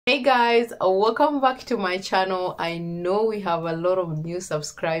Hey guys, welcome back to my channel. I know we have a lot of new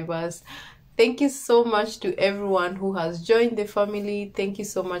subscribers. Thank you so much to everyone who has joined the family. Thank you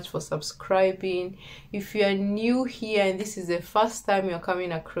so much for subscribing. If you are new here and this is the first time you're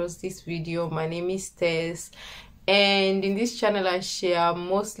coming across this video, my name is Tess, and in this channel I share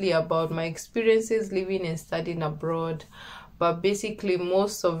mostly about my experiences living and studying abroad. But basically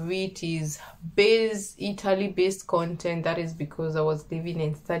most of it is Italy based content. That is because I was living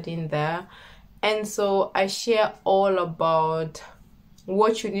and studying there, and so I share all about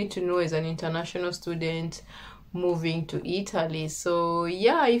what you need to know as an international student moving to Italy. So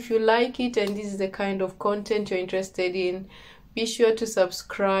yeah, if you like it and this is the kind of content you're interested in, be sure to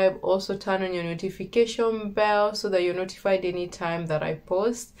subscribe. Also turn on your notification bell so that you're notified anytime that I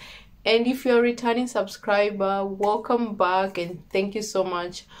post. And if you're a returning subscriber, welcome back and thank you so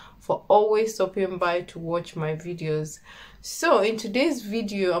much for always stopping by to watch my videos. So in today's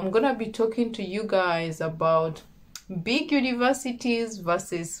video, I'm gonna be talking to you guys about big universities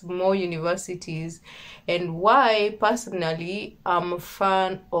versus small universities and why personally I'm a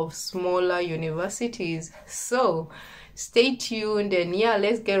fan of smaller universities. So stay tuned and yeah,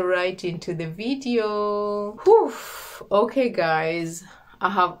 let's get right into the video. Whew. Okay guys, I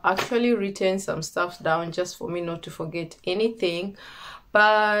have actually written some stuff down just for me not to forget anything.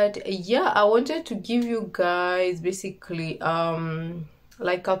 But yeah, I wanted to give you guys basically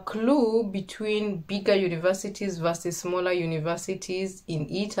like a clue between bigger universities versus smaller universities in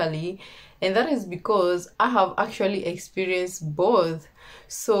Italy, and that is because I have actually experienced both.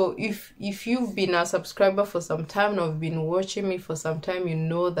 So if you've been a subscriber for some time or have been watching me for some time, you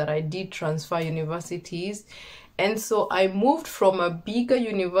know that I did transfer universities. And so I moved from a bigger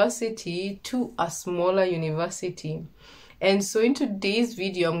university to a smaller university. And so in today's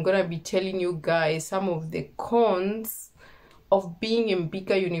video, I'm going to be telling you guys some of the cons of being in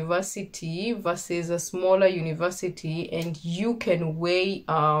bigger university versus a smaller university. And you can weigh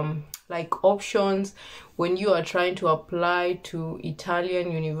like options when you are trying to apply to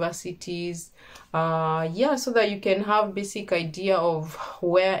Italian universities. Yeah, so that you can have basic idea of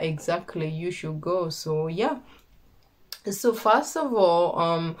where exactly you should go. So yeah. So first of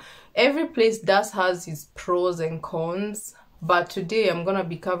all, every place does has its pros and cons, but today I'm gonna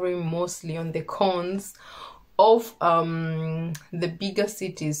be covering mostly on the cons of the bigger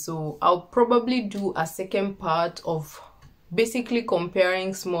cities. So I'll probably do a second part of basically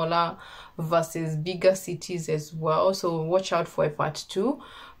comparing smaller versus bigger cities as well, so watch out for a part 2.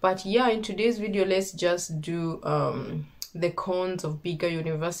 But yeah, in today's video, let's just do the cons of bigger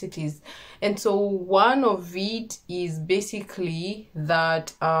universities. And so one of it is basically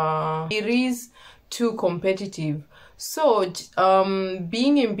that it is too competitive. So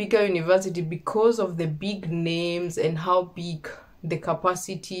being in bigger university, because of the big names and how big the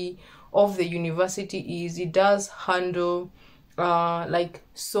capacity of the university is, it does handle like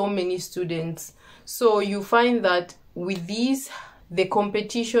so many students. So you find that with these, the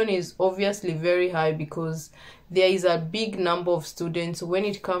competition is obviously very high because there is a big number of students. When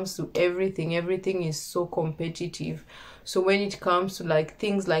it comes to everything is so competitive. So when it comes to like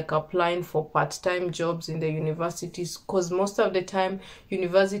things like applying for part-time jobs in the universities, because most of the time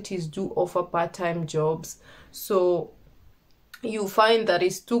universities do offer part-time jobs, so you find that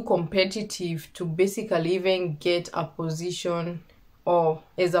it's too competitive to basically even get a position or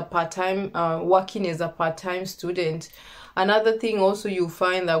as a part-time working as a part-time student. Another thing also, you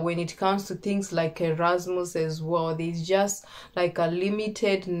find that when it comes to things like Erasmus as well, there's just like a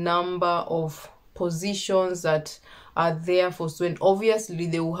limited number of positions that are there for students. Obviously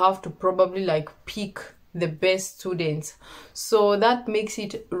they will have to probably like pick the best students, so that makes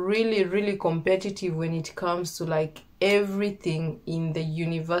it really competitive when it comes to like everything in the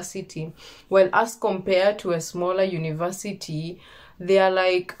university. Well, as compared to a smaller university, there are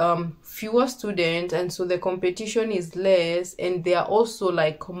like fewer students, and so the competition is less, and there are also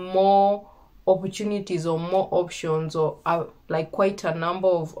like more opportunities or more options, or like quite a number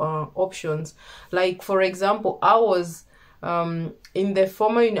of options. Like for example, I was in the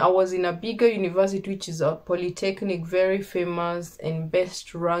former I was in a bigger university, which is a polytechnic, very famous and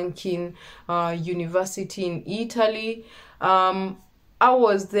best ranking university in Italy. I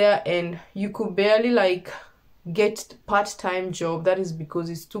was there and you could barely like get part-time job. That is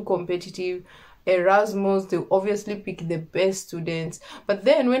because it's too competitive. Erasmus, they obviously pick the best students. But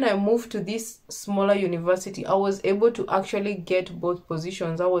then when I moved to this smaller university, I was able to actually get both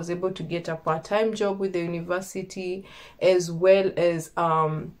positions. I was able to get a part-time job with the university as well as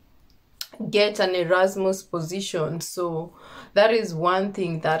get an Erasmus position. So that is one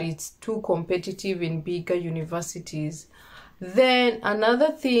thing, that it's too competitive in bigger universities. Then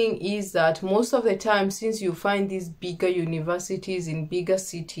another thing is that most of the time, since you find these bigger universities in bigger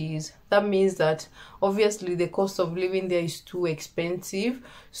cities, that means that obviously the cost of living there is too expensive.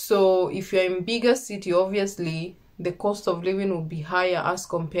 So if you're in bigger city, obviously the cost of living will be higher as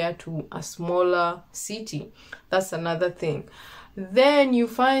compared to a smaller city. That's another thing. Then you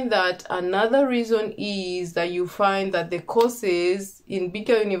find that another reason is that you find that the courses in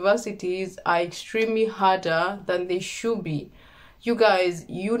bigger universities are extremely harder than they should be. You guys,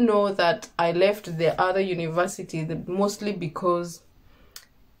 you know that I left the other university mostly because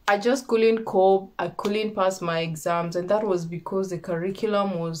I just couldn't cope. I couldn't pass my exams, and that was because the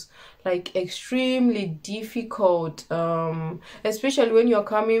curriculum was like extremely difficult, especially when you're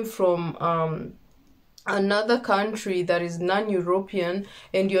coming from another country that is non-European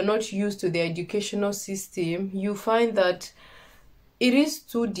and you're not used to the educational system. You find that it is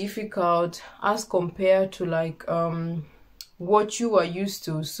too difficult as compared to like what you are used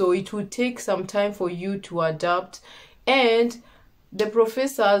to. So it will take some time for you to adapt, and the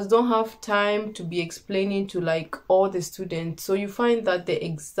professors don't have time to be explaining to like all the students. So you find that the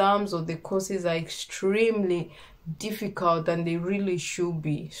exams or the courses are extremely difficult than they really should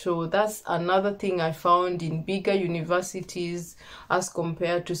be. So that's another thing I found in bigger universities as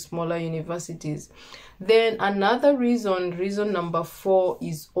compared to smaller universities. Then another reason number 4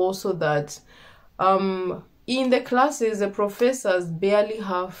 is also that in the classes, the professors barely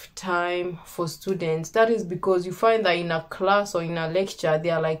have time for students. That is because you find that in a class or in a lecture,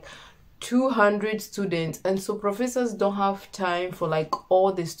 there are like 200 students, and so professors don't have time for like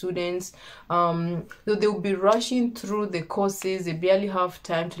all the students. So they'll be rushing through the courses. They barely have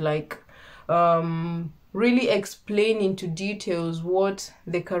time to like really explain into details what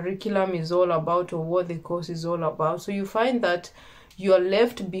the curriculum is all about or what the course is all about. So you find that you are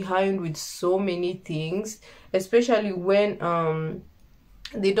left behind with so many things, especially when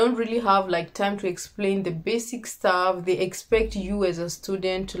they don't really have like time to explain the basic stuff. They expect you as a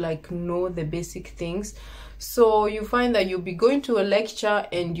student to like know the basic things. So you find that you'll be going to a lecture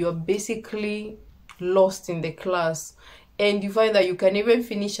and you're basically lost in the class, and you find that you can even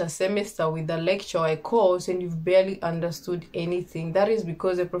finish a semester with a lecture or a course and you've barely understood anything. That is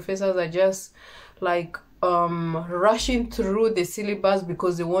because the professors are just like rushing through the syllabus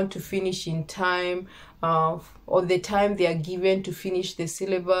because they want to finish in time, or the time they are given to finish the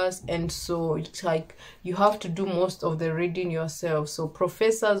syllabus, and so it's like you have to do most of the reading yourself. So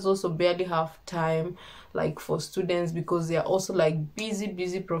professors also barely have time like for students because they are also like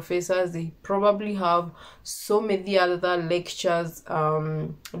busy professors. They probably have so many other lectures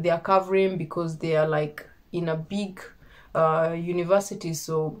they are covering because they are like in a big university,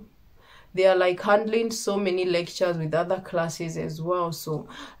 so they are like handling so many lectures with other classes as well. So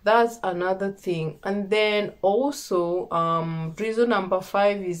that's another thing. And then also reason number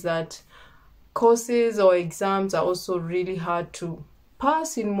 5 is that courses or exams are also really hard to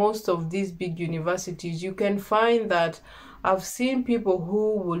pass in most of these big universities. You can find that I've seen people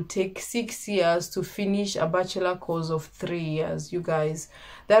who will take 6 years to finish a bachelor course of 3 years. You guys,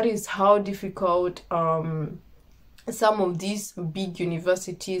 that is how difficult some of these big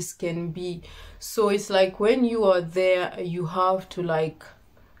universities can be. So it's like when you are there, you have to like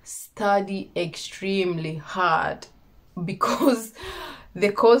study extremely hard because the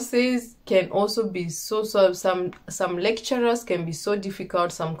courses can also be so some lecturers can be so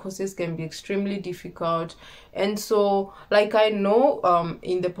difficult, some courses can be extremely difficult. And so like I know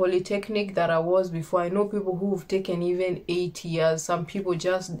in the polytechnic that I was before, I know people who've taken even 8 years. Some people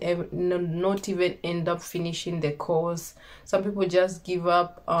just not even end up finishing the course. Some people just give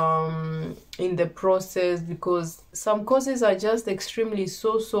up in the process because some courses are just extremely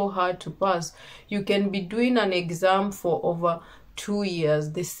so hard to pass. You can be doing an exam for over 2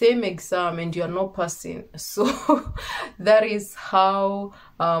 years, the same exam, and you're not passing. So that is how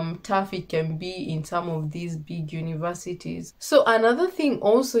tough it can be in some of these big universities. So another thing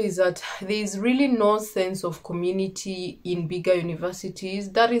also is that there is really no sense of community in bigger universities.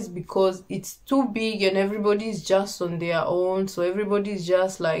 That is because it's too big and everybody's just on their own. So everybody's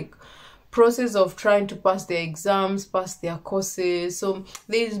just like process of trying to pass their exams, pass their courses. So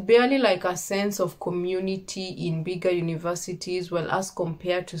there's barely like a sense of community in bigger universities. Well, as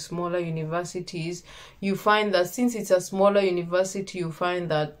compared to smaller universities, you find that since it's a smaller university, you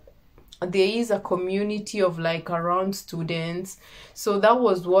find that there is a community of like around students. So that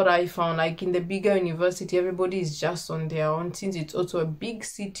was what I found. Like in the bigger university, everybody is just on their own. Since it's also a big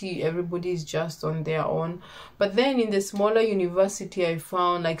city, everybody is just on their own. But then in the smaller university, I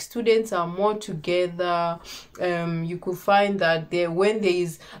found like students are more together. You could find that when there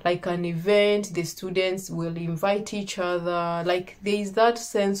is like an event, the students will invite each other. Like there is that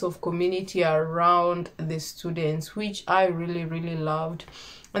sense of community around the students, which I really, really loved.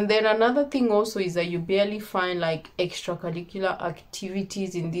 And then another thing also is that you barely find like extracurricular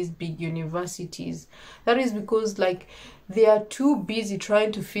activities in these big universities. That is because like they are too busy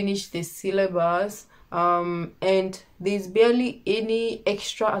trying to finish the syllabus, and there's barely any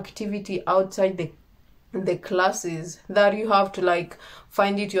extra activity outside the classes, that you have to like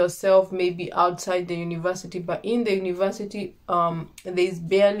find it yourself, maybe outside the university. But in the university, there's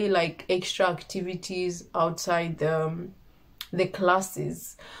barely like extra activities outside the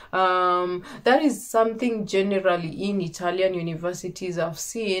classes. That is something generally in Italian universities I've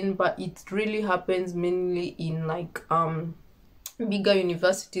seen, but it really happens mainly in like bigger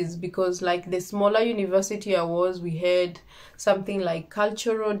universities, because like the smaller university I was, we had something like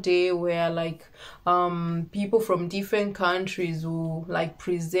cultural day where like people from different countries will like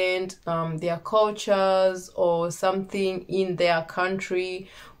present their cultures or something in their country.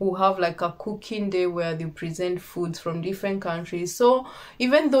 We'll have like a cooking day where they present foods from different countries. So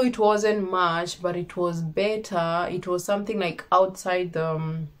even though it wasn't much, but it was better, it was something like outside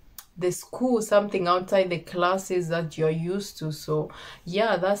the school, something outside the classes that you're used to. So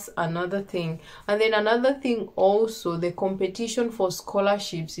yeah, that's another thing. And then another thing also, the competition for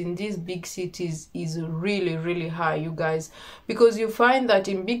scholarships in these big cities is really, really high, you guys, because you find that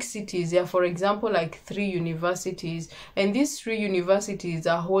in big cities there are, for example, like 3 universities, and these 3 universities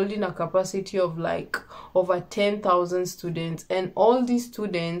are holding a capacity of like over 10,000 students, and all these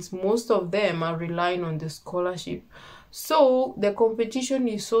students, most of them are relying on the scholarship. So the competition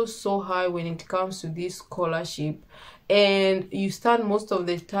is so high when it comes to this scholarship, and you stand most of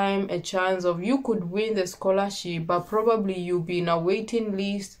the time a chance of you could win the scholarship, but probably you'll be in a waiting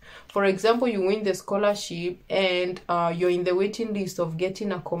list. For example, you win the scholarship and you're in the waiting list of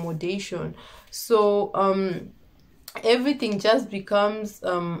getting accommodation. So everything just becomes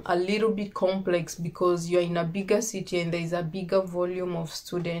a little bit complex because you're in a bigger city and there is a bigger volume of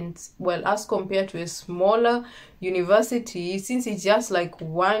students. Well, as compared to a smaller university, since it's just like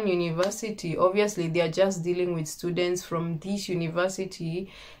one university, obviously they are just dealing with students from this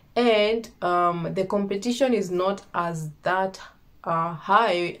university, and the competition is not as that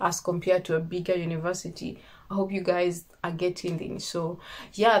high as compared to a bigger university. I hope you guys are getting things. So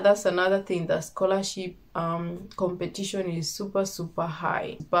yeah, that's another thing, that scholarship competition is super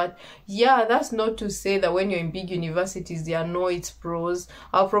high. But yeah, that's not to say that when you're in big universities there are no its pros.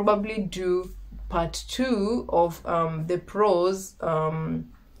 I'll probably do part 2 of the pros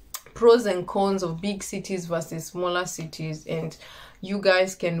and cons of big cities versus smaller cities, and you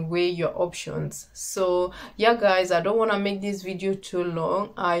guys can weigh your options. So yeah guys, I don't want to make this video too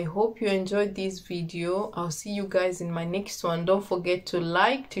long. I hope you enjoyed this video. I'll see you guys in my next one. Don't forget to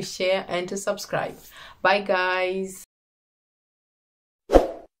like, to share, and to subscribe. Bye guys.